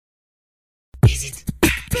God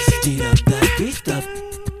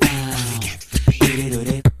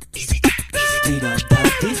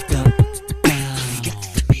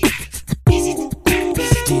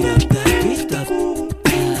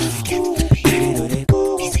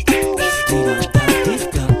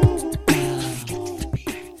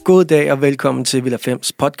dag og velkommen til Villa 5's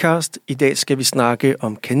podcast. I dag skal vi snakke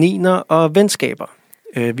om kaniner og venskaber.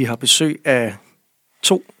 Vi har besøg af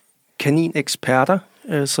 2 kanineksperter,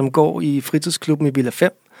 som går i fritidsklubben i Villa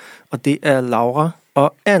 5, og det er Laura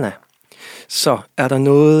og Anna. Så er der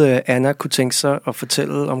noget, Anna kunne tænke sig at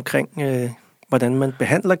fortælle omkring, hvordan man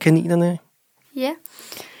behandler kaninerne? Ja.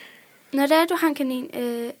 Når det er, du har en kanin,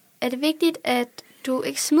 er det vigtigt, at du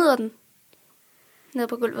ikke smider den ned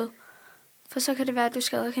på gulvet. For så kan det være, at du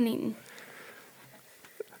skader kaninen.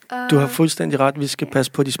 Du har fuldstændig ret. Vi skal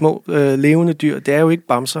passe på de små levende dyr. Det er jo ikke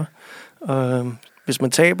bamser. Hvis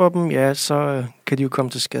man taber dem, ja, så kan de jo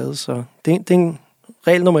komme til skade. Så det er en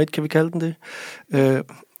regel nummer 1, kan vi kalde den det.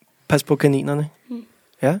 Pas på kaninerne.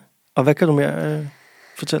 Ja. Og hvad kan du mere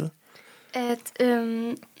fortælle? At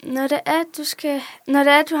når det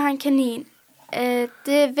er, du har en kanin,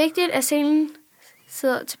 det er vigtigt, at selen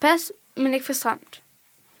sidder tilpas, men ikke for stramt,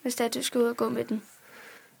 hvis det er, du skal ud og gå med den.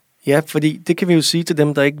 Ja, fordi det kan vi jo sige til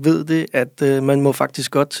dem, der ikke ved det, at man må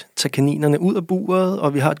faktisk godt tage kaninerne ud af buret,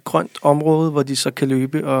 og vi har et grønt område, hvor de så kan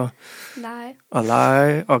løbe og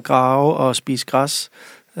lege og grave og spise græs.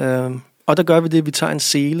 Og der gør vi det, at vi tager en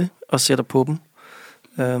sele og sætter på dem.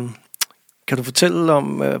 Kan du fortælle om,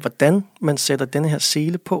 hvordan man sætter denne her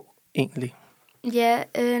sele på egentlig? Ja,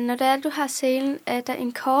 når det er, du har selen, er der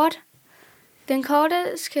en kort. Den korte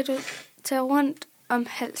skal du tage rundt om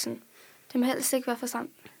halsen. Det må helst ikke være for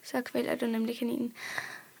stramt, så kvælder du nemlig kaninen.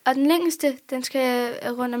 Og den længste, den skal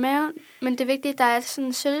rundt om maven, men det er vigtigt, at der er sådan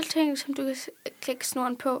en sølvting, som du kan klikke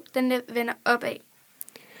snoren på. Den vender opad.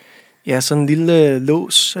 Ja, sådan en lille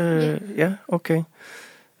lås. Ja, okay.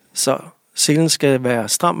 Så selen skal være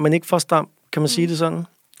stram, men ikke for stram. Kan man sige det sådan?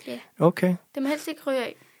 Ja. Okay. Det må helst ikke ryge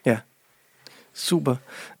af. Ja, super.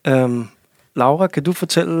 Laura, kan du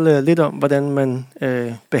fortælle lidt om, hvordan man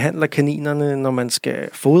behandler kaninerne, når man skal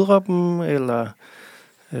fodre dem, eller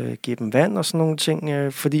give dem vand og sådan nogle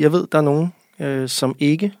ting? Fordi jeg ved, der er nogen, som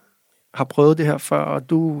ikke har prøvet det her før, og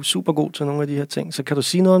du er super god til nogle af de her ting. Så kan du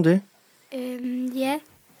sige noget om det? Ja.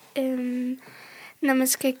 Når man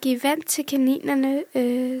skal give vand til kaninerne,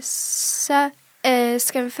 så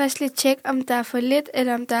skal man først lige tjekke, om der er for lidt,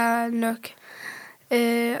 eller om der er nok.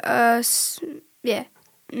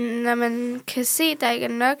 Når man kan se, at der ikke er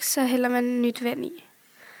nok, så hælder man nyt vand i,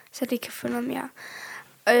 så det kan få noget mere.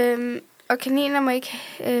 Og kaniner må ikke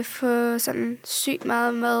få sådan sygt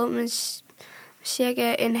meget mad, men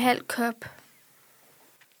cirka en halv kop.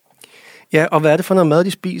 Ja, og hvad er det for noget mad,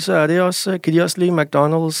 de spiser? Er det også, kan de også lide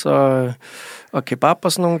McDonald's og kebab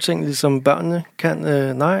og sådan nogle ting, ligesom børnene kan?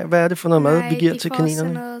 Nej, hvad er det for noget mad, vi giver til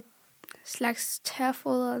kaninerne? Nej, de får sådan noget slags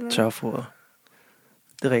tørfoder. Tørfoder.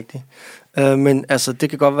 Det er rigtigt. Men altså, det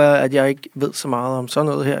kan godt være, at jeg ikke ved så meget om sådan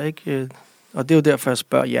noget her, ikke? Og det er jo derfor, jeg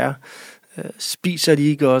spørger jer. Spiser de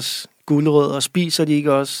ikke også gulerødder? Spiser de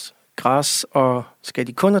ikke også græs? Og skal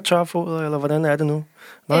de kun have tørfoder, eller hvordan er det nu?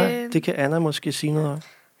 Nej, det kan Anna måske sige noget om.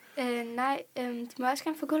 Nej, de må også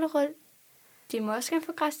gerne få gulerød. De må også gerne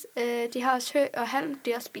få græs. De har også hø og halm,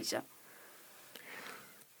 de også spiser.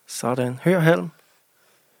 Sådan. Hø og halm.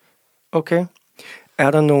 Okay.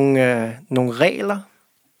 Er der nogle regler,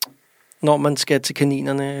 når man skal til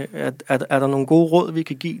kaninerne? Er der nogle gode råd, vi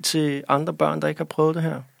kan give til andre børn, der ikke har prøvet det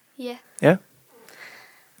her? Ja. Ja?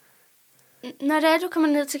 Når det er, du kommer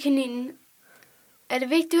ned til kaninen, er det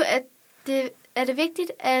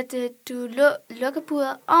vigtigt, at du lukker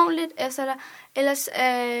buret ordentligt efter dig, ellers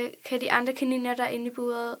kan de andre kaniner, der er inde i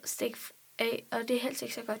buret, stikke af, og det er helst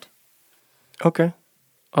ikke så godt. Okay.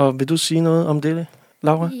 Og vil du sige noget om det,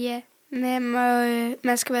 Laura? Ja,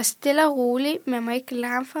 man skal være stille og rolig, man må ikke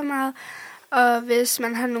larme for meget, og hvis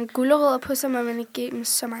man har nogle gulerødder på, så må man ikke give dem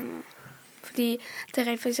så mange. Fordi det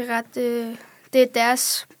er rent faktisk det er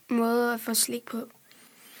deres måde at få slik på.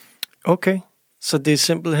 Okay. Så det er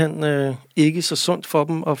simpelthen ikke så sundt for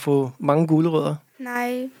dem at få mange gulerødder?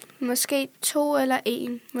 Nej, måske 2 eller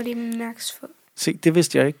 1 må de mærkes få. Se, det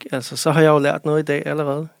vidste jeg ikke. Altså, så har jeg jo lært noget i dag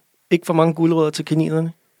allerede. Ikke for mange gulerødder til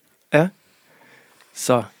kaninerne. Ja.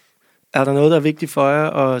 Så er der noget, der er vigtigt for jer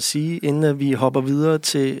at sige, inden vi hopper videre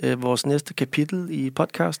til vores næste kapitel i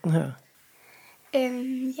podcasten her?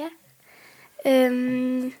 Ja.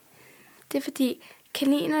 Det er fordi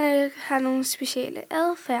kaninerne har nogle specielle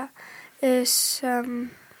adfærd,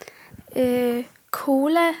 som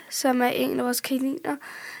Cola, som er en af vores kaniner,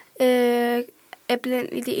 er blind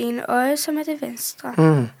i det ene øje, som er det venstre.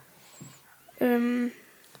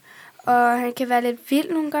 Og han kan være lidt vild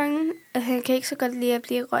nogle gange. Og han kan ikke så godt lide at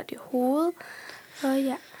blive rødt i hovedet. Og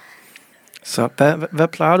ja. Så hvad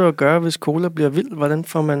plejer du at gøre, hvis Cola bliver vild? Hvordan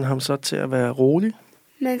får man ham så til at være rolig?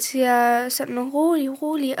 Man siger sådan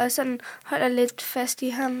rolig, og sådan holder lidt fast i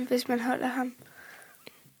ham, hvis man holder ham.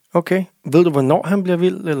 Okay. Ved du, hvornår han bliver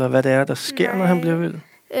vild, eller hvad det er, der sker, når han bliver vild?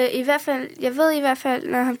 Jeg ved i hvert fald,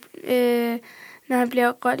 når han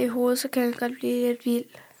bliver rødt i hovedet, så kan han godt blive lidt vild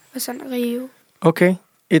og sådan rive. Okay.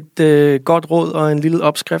 Et godt råd og en lille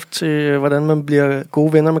opskrift til, hvordan man bliver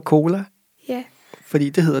gode venner med Cola. Ja. Fordi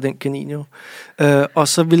det hedder den kanin jo. Og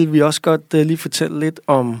så vil vi også godt lige fortælle lidt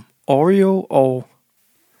om Oreo og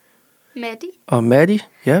Maddie.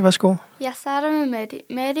 Ja, værsgo. Jeg starter med Maddie.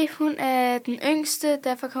 Maddie, hun er den yngste,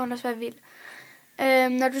 derfor kan hun også være vild.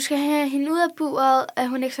 Når du skal have hende ud af buret, er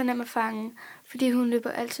hun ikke så nem at fange, fordi hun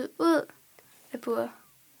løber altid ud af buret.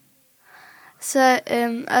 Så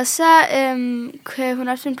kan hun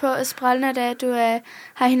også finde på at sprælle, når du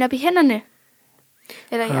har hende op i hænderne.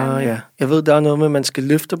 Eller i armene. Ja. Jeg ved, der er noget med, at man skal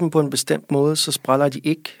løfte dem på en bestemt måde, så spræller de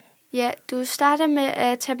ikke. Ja, du starter med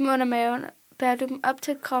at tage dem under maven, bærer du dem op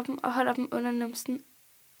til kroppen og holder dem under numsen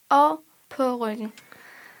og på ryggen.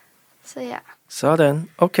 Så ja. Sådan.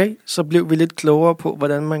 Okay, så blev vi lidt klogere på,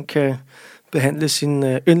 hvordan man kan behandle sin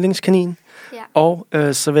yndlingskanin. Ja. Og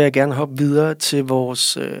så vil jeg gerne hoppe videre til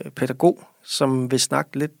vores pædagog, som vil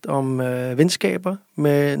snakke lidt om venskaber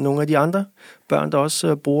med nogle af de andre børn, der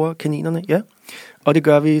også bruger kaninerne. Ja. Og det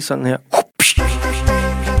gør vi sådan her.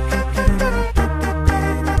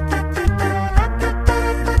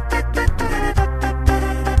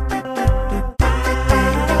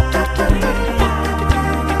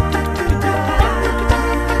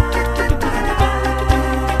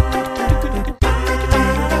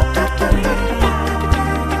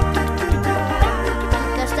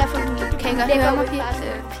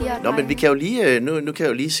 Nå, men vi kan jo lige, nu kan jeg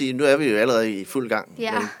jo lige sige, nu er vi jo allerede i fuld gang.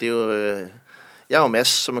 Ja. Men det er jo, jeg er jo Mads,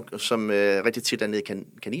 som rigtig tit er nede i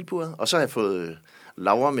kaninburet, og så har jeg fået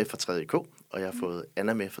Laura med fra 3. K, og jeg har fået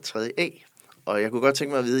Anna med fra 3. A. Og jeg kunne godt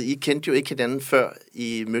tænke mig at vide, I kendte jo ikke hinanden, før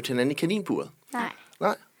I mødte hinanden i kaninburet.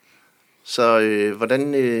 Nej. Så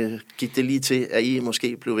hvordan gik det lige til, at I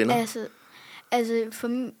måske blev venner? Altså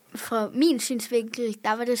fra min synsvinkel,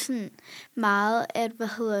 der var det sådan meget, at,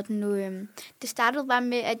 det startede bare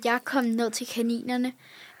med, at jeg kom ned til kaninerne,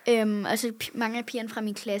 og så mange af pigerne fra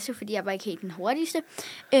min klasse, fordi jeg var ikke helt den hurtigste,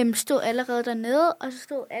 stod allerede dernede, og så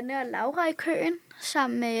stod Anne og Laura i køen,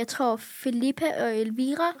 sammen med, jeg tror, Filippa og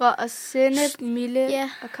Elvira. Og Senep, Mille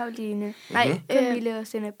og Karoline. Nej, Mille og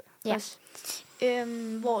Senep. Ja.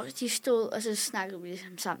 Hvor de stod, og så snakkede vi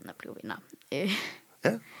ligesom sammen og blev venner. Ja.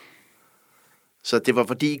 Så det var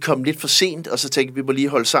fordi I kom lidt for sent, og så tænkte vi må lige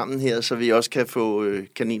holde sammen her, så vi også kan få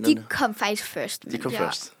kaninerne. De kom faktisk først. De kom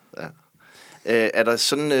først, ja. Er der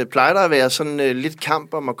sådan, plejer der at være sådan lidt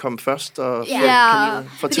kamp om at komme først og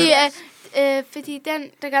få kaninerne? Fordi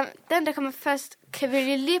den, der kommer først, kan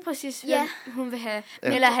vælge lige præcis, hvem hun vil have,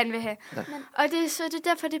 eller han vil have. Ja. Og det er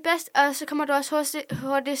derfor det bedst, og så kommer du også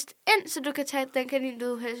hurtigst ind, så du kan tage den kanin,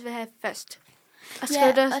 du helst vil have først. Og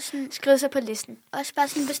skrive sig på listen. Også bare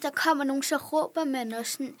sådan, hvis der kommer nogen, så råber man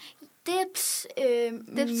også sådan, dips,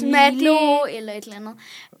 Milo, eller et eller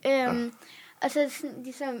andet. Og så sådan,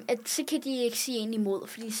 ligesom, at så kan de ikke sige en imod,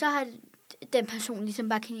 fordi så har den person ligesom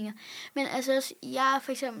bare kaniner. Men altså også, jeg er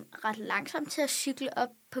for eksempel ret langsom til at cykle op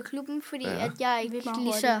på klubben, fordi at jeg er ikke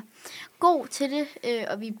lige så god til det,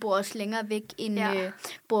 og vi bor også længere væk end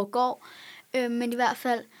Borgård. Men i hvert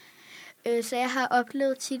fald, så jeg har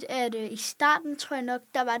oplevet tit, at i starten, tror jeg nok,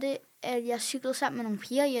 der var det, at jeg cyklede sammen med nogle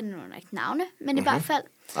piger, jeg nævner ikke navne, men i hvert fald,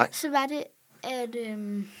 så var det, at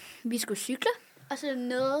vi skulle cykle, og så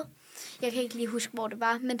nede, jeg kan ikke lige huske, hvor det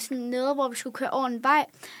var, men sådan nede, hvor vi skulle køre over en vej,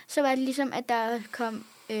 så var det ligesom, at der kom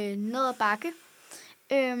ned ad bakke,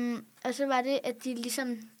 og så var det, at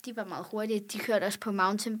de var meget hurtige, de kørte også på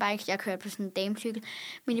mountainbike, jeg kørte på sådan en damecykel,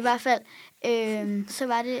 men i hvert fald, så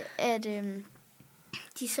var det, at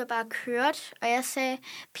de så bare kørte, og jeg sagde,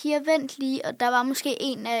 piger, vent lige, og der var måske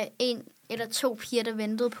en eller to piger, der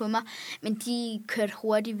ventede på mig, men de kørte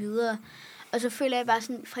hurtigt videre. Og så føler jeg bare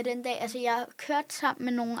sådan, fra den dag, altså jeg kørte sammen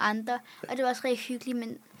med nogle andre, og det var også rigtig hyggeligt,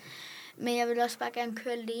 men jeg ville også bare gerne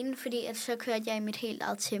køre alene, fordi at så kørte jeg i mit helt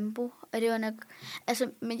eget tempo, og det var nok, altså,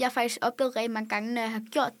 men jeg har faktisk oplevet rigtig mange gange, når jeg har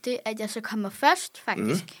gjort det, at jeg så kommer først,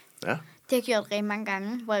 faktisk. Det har jeg gjort rigtig mange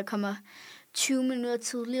gange, hvor jeg kommer 20 minutter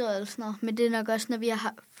tidligere eller sådan noget, men det er nok også, når vi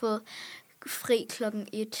har fået fri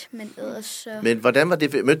 1:00, men ellers så... Men hvordan var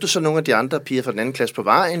det? Mødte du så nogle af de andre piger fra den anden klasse på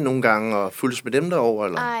vejen nogle gange, og fulgtes med dem derover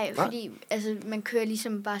eller? Nej, fordi altså, man kører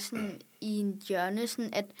ligesom bare sådan i en hjørne,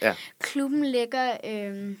 sådan at klubben ligger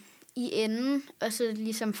i enden, og så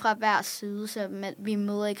ligesom fra hver side, så vi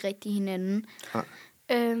møder ikke rigtig hinanden.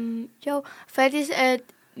 Jo, faktisk,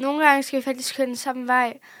 nogle gange skal vi faktisk køre den samme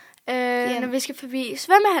vej. Når vi skal forbi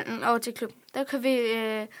svømmehallen over til klubben, der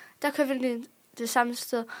kører vi det samme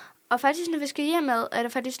sted. Og faktisk, når vi skal hjemad, er der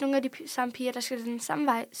faktisk nogle af de samme piger, der skal den samme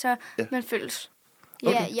vej, så man følges.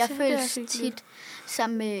 Okay. Ja, jeg følges tit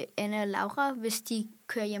sammen med Anna og Laura, hvis de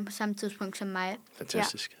kører hjem på samme tidspunkt som mig.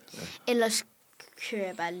 Fantastisk. Ja. Ellers kører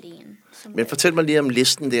jeg bare alene. Men fortæl mig lige om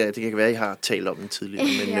listen der. Det kan være, I har talt om den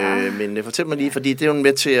tidligere. Men fortæl mig lige, fordi det er jo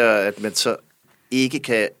med til, at man så ikke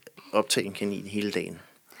kan optage en kanin hele dagen.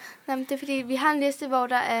 Nej, men det er fordi, vi har en liste, hvor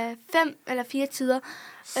der er 5 eller 4 tider.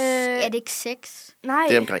 Er det ikke 6? Nej.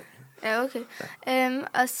 Det er omkring. Ja, okay. Ja.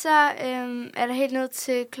 Og så er der helt ned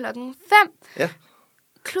til 5:00. Ja.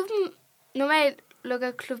 Klubben, normalt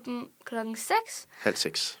lukker klubben 6:30.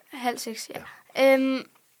 5:30. 5:30, ja.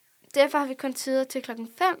 Derfor har vi kun tider til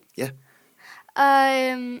 5:00. Ja. Og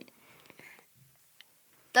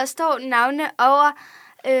der står navne over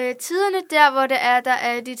tiderne der, hvor der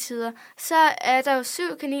er de tider. Så er der jo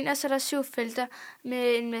 7 kaniner, så er der 7 felter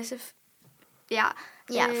med en masse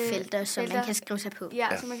felter, som man kan skrive sig på. Ja,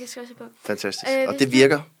 som man kan skrive sig på. Fantastisk. Og det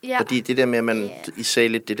virker, fordi det der med, at man I sagde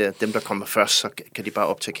lidt, det der, dem der kommer først, så kan de bare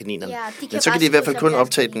optage kaninerne. Men så kan de i hvert fald kun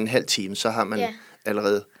optage den en halv time, så har man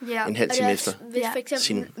allerede en halv time efter. Hvis for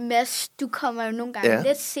eksempel Mads, du kommer jo nogle gange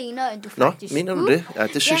lidt senere, end du faktisk mener du det? Ja,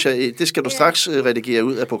 det synes jeg, det skal du straks redigere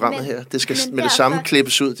ud af programmet her. Det skal med det samme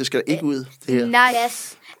klippes ud, det skal ikke ud, det her. Nej,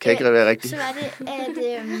 kan ikke være rigtigt. Så var det,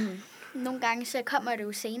 at nogle gange, så kommer det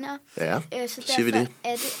jo senere. Ja, så siger vi det.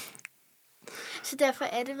 Så derfor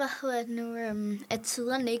er det, at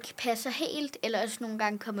tiderne ikke passer helt, eller også nogle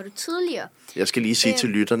gange kommer du tidligere. Jeg skal lige sige til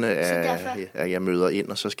lytterne, at jeg møder ind,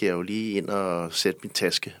 og så skal jeg jo lige ind og sætte min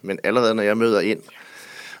taske. Men allerede når jeg møder ind,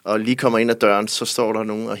 og lige kommer ind ad døren, så står der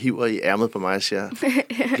nogen og hiver i ærmet på mig og siger,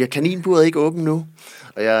 bliver kaninburet ikke åben nu?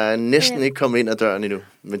 Og jeg er næsten ikke kommet ind ad døren endnu.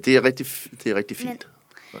 Men det er rigtig fint.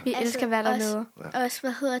 Vi elsker at være dernede.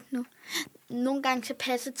 Også, nogle gange så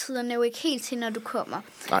passer tiderne jo ikke helt til, når du kommer.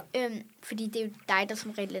 Nej. Fordi det er jo dig, der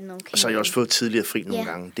som regel er nogen. Og så har jeg også fået tidligere fri nogle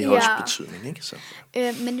gange. Det har også betydning, ikke? Så.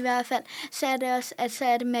 Men i hvert fald, så er det også, at så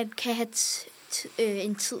er det, man kan have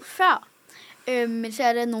en tid før. Men så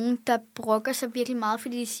er der nogen, der brokker sig virkelig meget,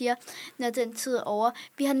 fordi de siger, når den tid er over,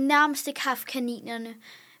 vi har nærmest ikke haft kaninerne.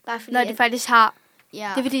 Bare fordi, når de faktisk har.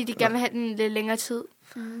 Ja. Det er fordi, de gerne vil have den lidt længere tid.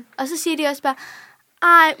 Og så siger de også bare,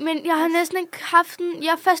 ej, men jeg har næsten ikke haft den.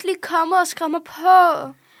 Jeg er først lige kommet og skræmmer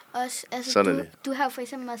på. Også, altså, du har jo for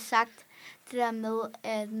eksempel sagt det der med,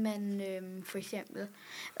 at man for eksempel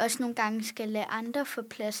også nogle gange skal lade andre få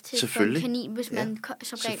plads til for en kanin, hvis man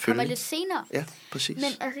som regel kommer lidt senere. Ja, præcis.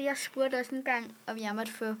 Men altså, jeg spurgte også en gang, om jeg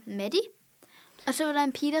måtte få Maddie. Og så var der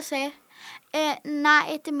en pige, der sagde,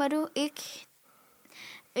 nej, det må du ikke.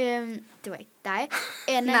 Det var ikke dig,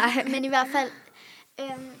 Anna, men i hvert fald.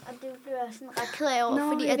 Og det blev jeg sådan ret ked af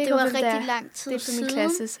over, fordi at det var rigtig lang tid siden. Det er på min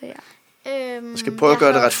klasse, så jeg skal prøve at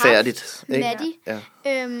gøre det retfærdigt. Ikke? Maddie,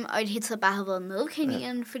 og i det hele taget bare havde været med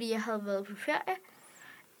kaninerne, fordi jeg havde været på ferie.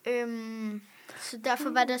 Så derfor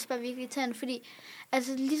var det også bare virkelig irriterende, fordi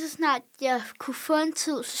altså, lige så snart jeg kunne få en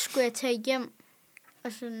tid, så skulle jeg tage hjem.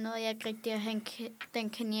 Og så nåede jeg ikke rigtig at have den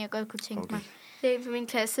kanin, jeg godt kunne tænke mig. Det er en fra min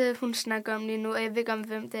klasse, hun snakker om lige nu, og jeg ved ikke om,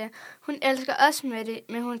 hvem det er. Hun elsker også med det,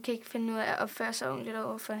 men hun kan ikke finde ud af at opføre sig ordentligt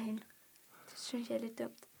over for hende. Det synes jeg er lidt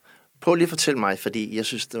dumt. Prøv lige at fortælle mig, fordi jeg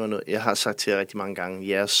synes, det var noget, jeg har sagt til jer rigtig mange gange,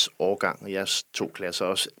 jeres årgang og jeres 2 klasser,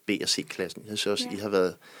 også B- og C-klassen. Jeg synes også, I har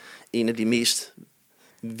været en af de mest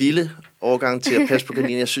vilde årgange til at passe på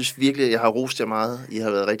kaninen. Jeg synes virkelig, jeg har rost jer meget. I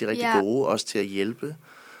har været rigtig, rigtig gode, også til at hjælpe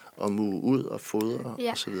og muge ud og fodre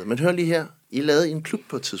og så videre. Men hør lige her, I lavede en klub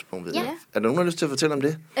på et tidspunkt, ved jeg. Er der nogen, der har lyst til at fortælle om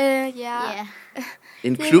det? Ja.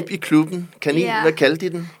 En klub i klubben. Kanin, hvad kaldte I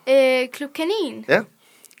den? Klub Kanin. Ja.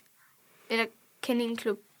 Eller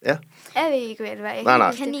Kaninklub. Ja. Jeg ved ikke, hvad det var.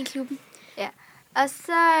 Nej. Kaninklubben. Ja. Og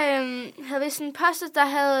så havde vi sådan en poster, der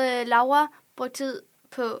havde Laura brugt tid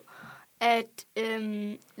på at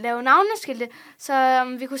lave navneskilte, så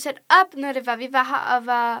vi kunne sætte op, når det var, vi var her og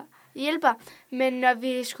var hjælper. Men når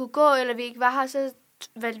vi skulle gå, eller vi ikke var her, så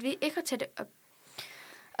valgte vi ikke at tage det op.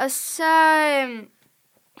 Og så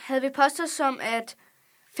havde vi poster som at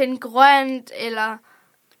finde grønt, eller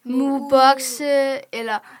muebokse,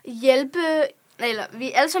 eller hjælpe, eller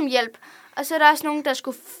vi alle sammen hjælp. Og så er der også nogen, der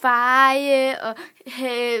skulle feje og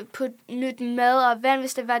have på nyt mad og vand,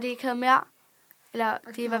 hvis det var, de ikke havde mere. Eller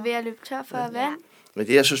de var ved at løbe tør for vand. Men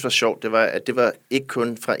det, jeg synes var sjovt, det var, at det var ikke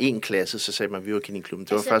kun fra én klasse, så sagde man, at vi var kaninklubben.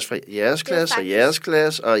 Det var faktisk fra jeres klasse og jeres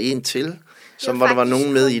klasse og en til, hvor der var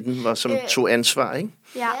nogen med i den, som tog ansvar, ikke?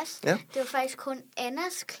 Ja. Det var faktisk kun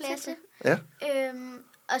Annas klasse. Ja.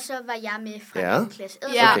 Og så var jeg med fra min klasse.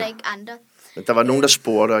 Ellers var der ikke andre. Men der var nogen, der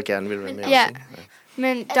spurgte og gerne ville være med. Ja,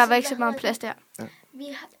 men der var ikke så meget plads der. Ja.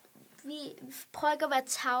 Vi prøver ikke at være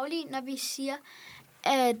tarvelige, når vi siger,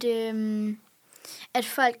 at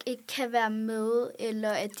folk ikke kan være med,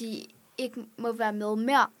 eller at de ikke må være med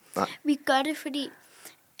mere. Nej. Vi gør det, fordi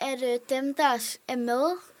at dem, der er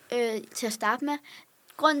med til at starte med,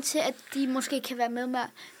 grund til, at de måske kan være med mere,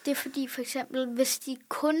 det er fordi, for eksempel, hvis de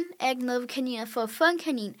kun er ikke noget ved kaniner for at få en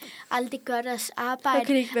kanin, aldrig gør deres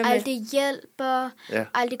arbejde, aldrig hjælper,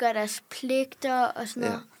 aldrig gør deres pligter og sådan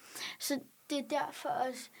noget. Så det er derfor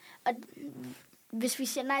også, og hvis vi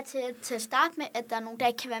siger nej til at starte med, at der er nogen, der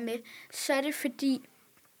ikke kan være med, så er det fordi,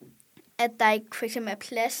 at der ikke for eksempel er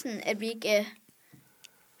pladsen, at vi ikke er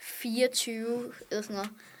 24 eller sådan noget.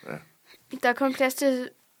 Ja. Der er kun plads til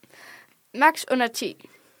max under 10.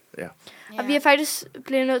 Ja. Og vi er faktisk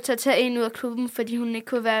blevet nødt til at tage en ud af klubben, fordi hun ikke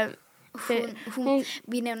kunne være... Hun,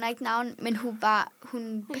 vi nævner ikke navn, men hun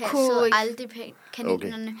passede aldrig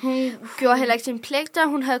kaninerne. Hun gjorde heller ikke sine pligter.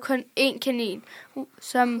 Hun havde kun én kanin.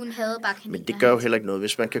 Hun havde bare kaniner. Men det gør jo heller ikke noget.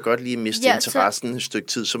 Hvis man kan godt lige miste interessen et stykke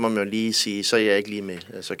tid, så må man jo lige sige, så er jeg ikke lige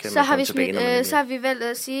med. Så kan man komme tilbage, så har vi valgt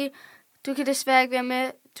at sige, du kan desværre ikke være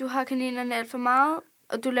med. Du har kaninerne alt for meget,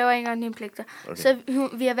 og du laver ikke engang dine pligter. Okay. Så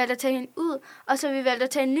vi har valgt at tage hende ud, og så har vi valgt at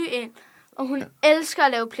tage en ny ind. Og hun elsker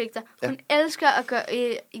at lave pligter. Hun elsker at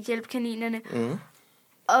hjælpe kaninerne. Mm.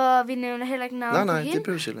 Og vi nævner heller ikke navn på hende. Nej, det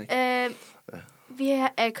behøver jeg ikke. Vi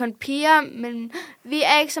er kun piger, men vi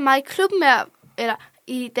er ikke så meget i klubben mere, eller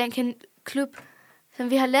i den klub, som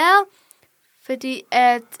vi har lavet. Fordi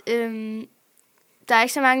at der er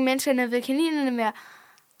ikke så mange mennesker nede ved kaninerne mere.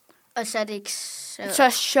 Og så er det ikke så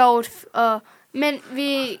sjovt. Men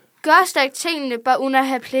vi gør stadig tingene, bare uden at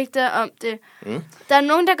have pligter om det. Mm. Der er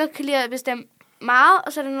nogen, der godt kan lide at bestemme meget,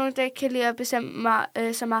 og så er der nogen, der ikke kan lide at bestemme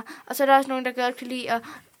så meget. Og så er der også nogen, der godt kan lide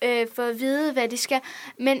at få at vide, hvad de skal.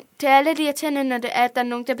 Men det er lidt irriterende, når det er, at der er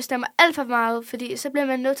nogen, der bestemmer alt for meget, fordi så bliver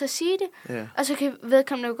man nødt til at sige det. Yeah. Og så kan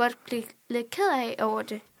vedkommende jo godt blive lidt ked af over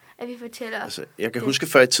det, at vi fortæller. Altså, jeg kan huske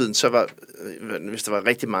før i tiden, så var, hvis der var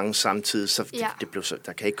rigtig mange samtidig, så det blev så,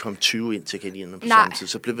 der kan ikke komme 20 ind til kaninerne på samme tid.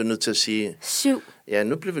 Så blev vi nødt til at sige... 7. Ja,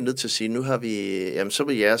 nu bliver vi nødt til at sige, nu har vi... Jamen, så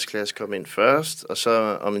vil jeres klasse komme ind først, og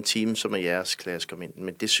så om en time, så må jeres klasse komme ind.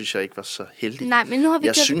 Men det synes jeg ikke var så heldigt. Nej, men nu har vi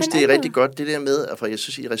jeg synes, det er rigtig godt, det der med, for jeg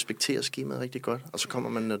synes, I respekterer skemaet rigtig godt. Og så kommer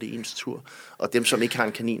man, når det er ens tur. Og dem, som ikke har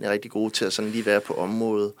en kanin, er rigtig gode til at sådan lige være på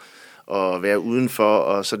området, og være udenfor,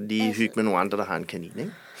 og så lige hygge med nogle andre, der har en kanin,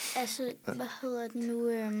 ikke? Altså, hvad hedder det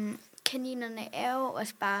nu? Kaninerne er jo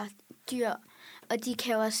også bare dyr, og de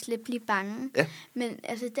kan jo også lidt blive bange. Ja. Men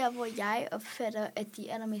altså, der hvor jeg opfatter, at de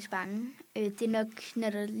er mest bange, det er nok, når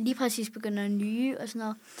der lige præcis begynder at nye og sådan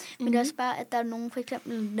noget. Men det er også bare, at der er nogen, for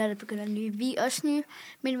eksempel, når der begynder at nye. Vi er også nye,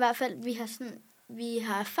 men i hvert fald, vi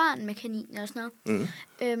har erfaring med kaniner og sådan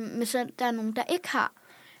noget. Men så der er nogen, der ikke har.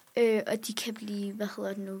 Og de kan blive,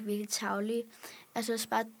 virkelig tarvelige. Altså også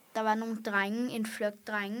bare, der var nogle drenge, en flok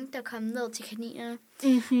drenge, der kom ned til kaninerne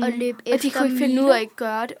og løb efter Milo. Og de kunne ikke finde ud af at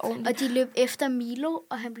gøre det ordentligt. Og de løb efter Milo,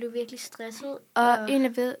 og han blev virkelig stresset. Og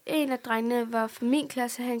en af drengene var fra min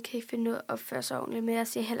klasse, han kan ikke finde ud af at opføre sig ordentligt, men jeg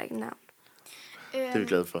siger heller ikke navn. Det er vi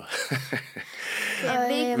glade for.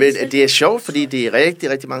 Men det er sjovt, fordi det er rigtig,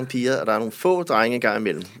 rigtig mange piger, og der er nogle få drenge gang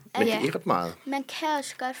imellem. Men det er ikke ret meget. Man kan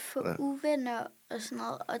også godt få uvenner og sådan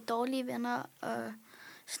noget, og dårlige venner og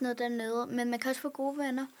sådan noget dernede. Men man kan også få gode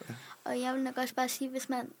venner. Ja. Og jeg vil nok også bare sige, hvis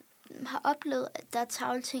man har oplevet, at der er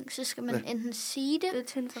tavleting, så skal man enten sige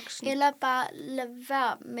det eller bare lade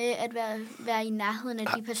være med at være i nærheden af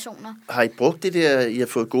de personer. Har I brugt det der, I har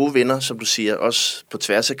fået gode venner, som du siger, også på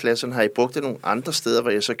tværs af klassen? Har I brugt det nogle andre steder,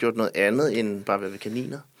 hvor I så har gjort noget andet, end bare at være ved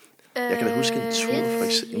kaniner? Jeg kan da huske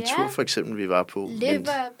en tur for eksempel, vi var på. Vi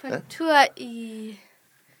var på en tur i...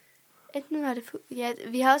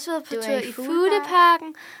 vi har også været på tur i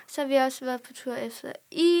Fugleparken, så har vi også været på tur efter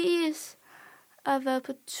is, og været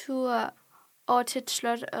på tur over til et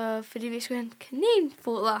slot, fordi vi skulle have en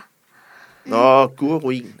kaninfoder. Nå,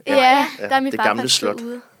 Gurruin. Ja, der er mit det gamle slot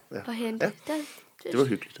ude og hente. Ja. Det var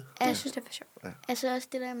hyggeligt. Jeg synes, det var sjovt. Ja. Altså også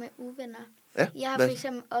det der med uvenner. Ja, jeg har for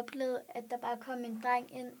eksempel oplevet, at der bare kom en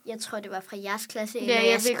dreng ind. Jeg tror, det var fra jeres klasse, eller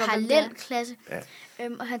jeres parallelklasse. Ja.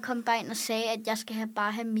 Og han kom bare ind og sagde, at jeg skal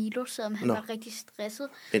bare have Milo, selvom han var rigtig stresset.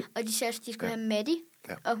 Og de sagde også, at de skulle have Maddie.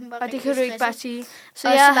 Ja. Og det kan du ikke bare sige. Så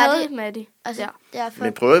jeg havde med det.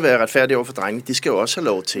 Men prøv at være retfærdig over for drengene. De skal jo også have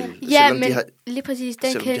lov til. Ja, men lige præcis.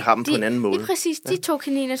 Selvom de har dem på en anden måde. Lige præcis. De 2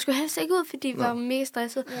 kaniner skulle helst ikke ud, fordi de var mega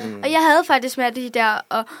stressede. Ja. Og jeg havde faktisk med det der,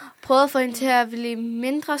 og prøvede at få hende til at blive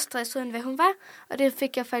mindre stresset, end hvad hun var. Og det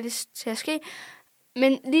fik jeg faktisk til at ske.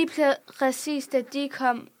 Men lige præcis, da de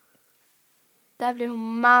kom, der blev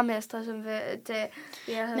hun meget mere stresset, da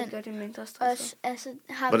jeg havde gjort det mindre stresset.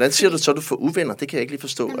 Hvordan siger du så, du får uvenner? Det kan jeg ikke lige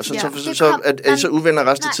forstå. Er I så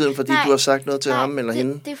uvenner resten af tiden, fordi du har sagt noget til ham eller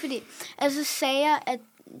hende? Det er fordi, sagde jeg, at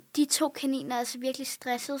de 2 kaniner er virkelig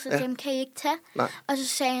stressede, så dem kan I ikke tage. Nej. Og så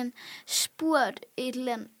sagde han, spurgt et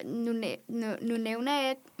eller andet, nu nævner jeg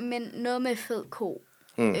ikke, men noget med fed ko.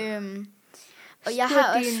 Og jeg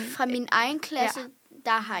har også fra min egen klasse,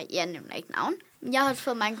 der har jeg nemlig ikke navn, men jeg har også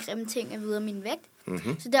fået mange grimme ting at vide af min vægt.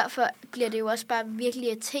 Så derfor bliver det jo også bare virkelig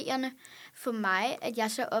irriterende for mig, at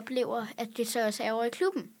jeg så oplever, at det så også er over i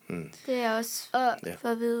klubben. Det er også for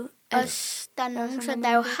at vide. Også, der er nogen, så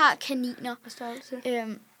der jo har kaniner,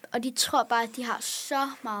 og de tror bare, at de har så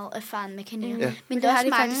meget erfaring med kaniner. Ja. Men der er også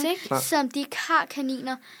mange, som de ikke har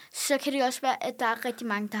kaniner, så kan det også være, at der er rigtig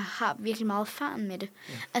mange, der har virkelig meget erfaring med det.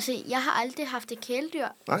 Ja. Altså, jeg har aldrig haft et kæledyr,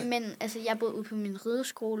 men jeg boede ude på min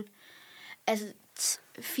rideskole, 24/7.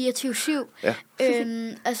 Ja.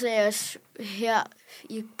 Jeg er også her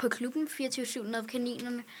på klubben 24/7 med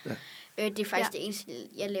kaninerne. Ja. Det er faktisk det eneste,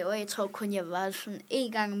 jeg laver. Jeg tror kun, jeg var sådan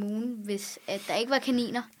 1 gang om ugen, hvis at der ikke var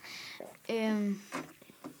kaniner.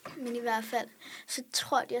 Men i hvert fald, så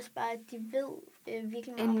tror de også bare, at de ved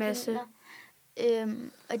virkelig meget en masse.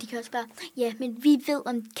 Og de kan også bare, men vi ved,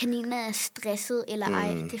 om kaniner er stresset eller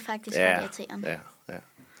ej. Det er faktisk ret irriterende.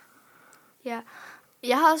 Ja.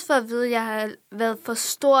 Jeg har også fået at vide, at jeg har været for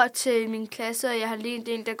stor til min klasse, og jeg har lignet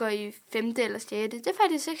en, der går i 5. eller 6. Det er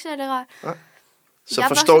faktisk ikke særlig rart. Ja. Så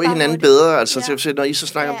forstår I hinanden bedre, altså når I så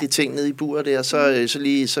snakker om de ting nede i buret der,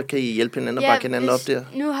 så kan I hjælpe hinanden og bakke hinanden op der.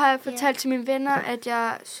 Nu har jeg fortalt til mine venner, at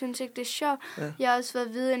jeg synes ikke, det er sjovt. Ja. Jeg har også været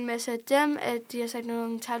at vide en masse af dem, at de har sagt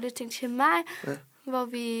nogle tavlige ting til mig, hvor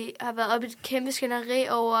vi har været oppe i et kæmpe skænderi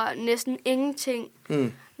over næsten ingenting.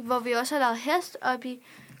 Hvor vi også har lavet hest op i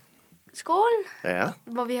skolen,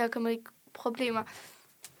 hvor vi har kommet i problemer.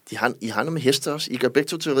 I har noget med heste også. I gør begge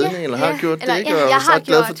 2 til ridning, eller har gjort det, ikke? Og jeg har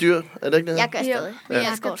glad for dyr. Er det ikke det? Jeg gør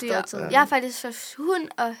stadig. Jeg har faktisk så hund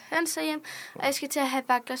og hønser hjem, og jeg skal til at have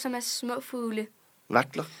vagler, som er små fugle.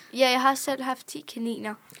 Vagler? Ja, jeg har selv haft 10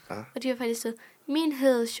 kaniner, og de har faktisk søde. Min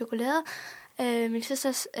hed Chokolade, min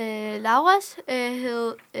søsters Lauras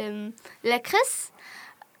hed Lakrids,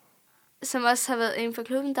 som også har været en fra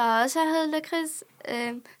klubben, der også har heddet Lakrids,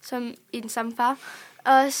 som i den samme farve.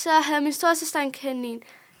 Og så havde min storesøster en kanin,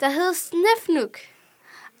 der hed Snifnuk.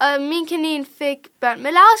 Og min kanin fik børn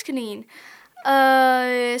med Lauras kanin.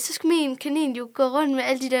 Og så skulle min kanin jo gå rundt med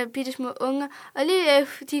alle de der bitte små unger. Og lige,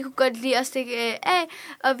 de kunne godt lide at stikke af.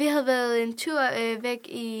 Og vi havde været en tur væk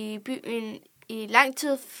i byen i lang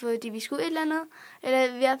tid, fordi vi skulle et eller andet. Eller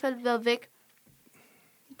i hvert fald været væk.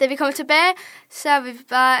 Da vi kom tilbage, så har vi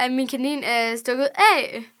bare, at min kanin er stukket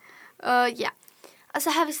af. Og ja. Og så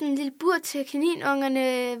har vi sådan en lille bur til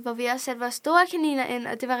kaninungerne, hvor vi også satte vores store kaniner ind,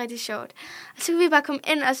 og det var rigtig sjovt. Og så kunne vi bare komme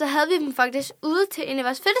ind, og så havde vi dem faktisk ude til en af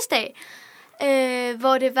vores fødselsdag,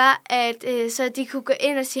 hvor det var, at så de kunne gå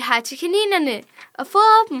ind og sige hej til kaninerne, og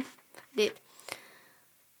fodre dem lidt.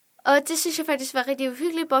 Og det synes jeg faktisk var rigtig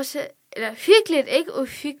uhyggeligt, eller hyggeligt, ikke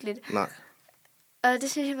uhyggeligt. Nej. Og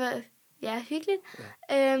det synes jeg var hyggeligt,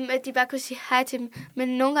 at de bare kunne sige hej til dem.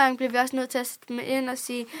 Men nogle gange blev vi også nødt til at sætte dem ind og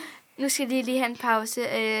sige, nu skal de lige have en pause.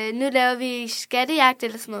 Nu laver vi skattejagt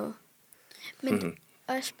eller sådan noget. Men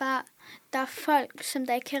også bare, der er folk, som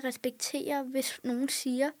der ikke kan respektere, hvis nogen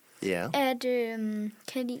siger, at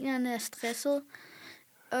kaninerne er stressede,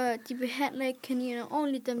 og de behandler ikke kaninerne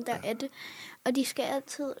ordentligt, dem der er det. Og de skal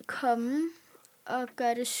altid komme og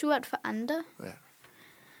gøre det surt for andre.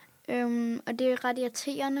 Ja. Og det er ret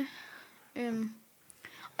irriterende.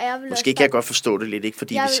 Måske kan jeg godt forstå det lidt, ikke?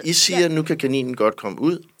 Fordi hvis I siger, at nu kan kaninen godt komme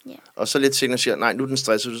ud, og så lidt senere siger, nej, nu er den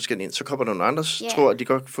stresset, så skal den ind. Så kommer der nogle andre, tror, at de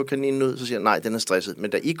godt får kaninen ud, så siger nej, den er stresset.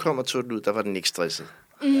 Men da I kommer tog den ud, der var den ikke stresset.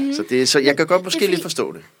 Så jeg kan godt måske lidt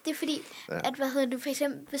forstå det. Det er fordi, at for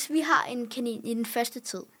eksempel, hvis vi har en kanin i den første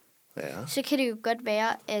tid, så kan det jo godt være,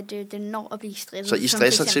 at den når at blive stresset. Så I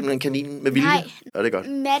stresser simpelthen kaninen med vilje? Nej. Ja, det er godt.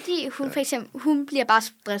 Maddie, hun for eksempel, hun bliver bare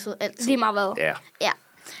stresset altid. Lige meget hvad. Ja.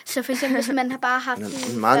 Så for eksempel, hvis man har bare haft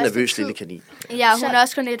en meget nervøs lille kanin. Ja, hun er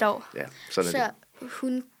også kun 1 år. Ja, sådan er det.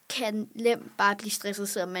 Hun kan nemt bare blive stresset,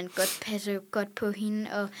 så man godt passer godt på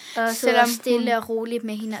hende, og sidder stille og roligt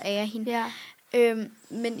med hende og ære hende. Ja.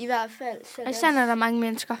 Men i hvert fald... Og sådan er der mange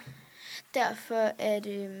mennesker. derfor, at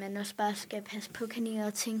man også bare skal passe på kaniner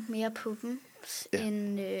og tænke mere på dem,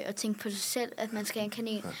 end at tænke på sig selv, at man skal have en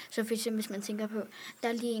kanin. Ja. Så for eksempel, hvis man tænker på, der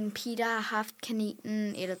er lige en pige, der har haft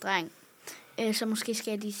kaninen eller dreng, så måske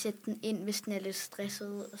skal jeg lige sætte den ind, hvis den er lidt stresset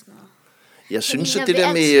og sådan noget. Jeg synes, at det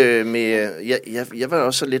der med jeg var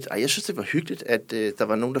også så lidt, jeg synes, det var hyggeligt, at der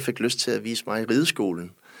var nogen, der fik lyst til at vise mig i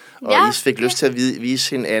rideskolen. Og I fik lyst til at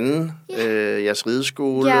vise hinanden jeres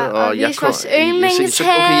rideskole. Og vise vores yndlingshest.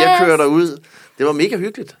 Okay, jeg kører derud. Det var mega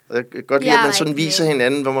hyggeligt. Jeg kan godt lide, at man sådan viser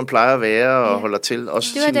hinanden, hvor man plejer at være og holder til.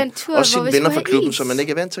 Også det var den tur, også sine venner fra klubben, som man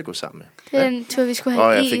ikke er vant til at gå sammen med. Det var den tur, vi skulle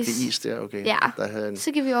have is. Jeg fik det is der, okay. Ja, der havde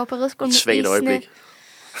så gik vi over på rideskolen med isene. Et svagt øjeblik.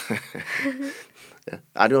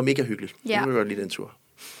 Ja. Det var mega hyggeligt. Ja. Det var godt lide den tur.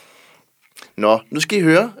 Nå, nu skal I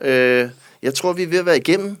høre. Jeg tror, vi er ved at være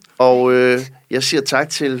igennem. Og jeg siger tak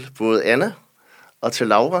til både Anna og til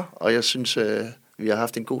Laura. Og jeg synes, vi har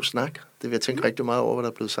haft en god snak. Det vil jeg tænke rigtig meget over, hvad der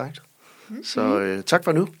er blevet sagt. Så tak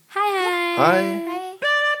for nu. Hej. Hej.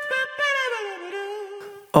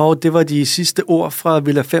 Og det var de sidste ord fra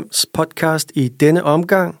Villa 5's podcast i denne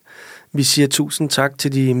omgang. Vi siger tusind tak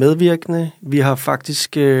til de medvirkende. Vi har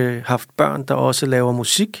faktisk haft børn, der også laver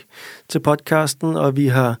musik til podcasten, og vi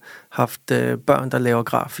har haft børn, der laver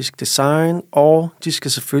grafisk design, og de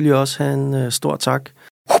skal selvfølgelig også have en stor tak.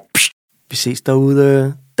 Vi ses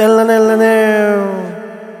derude.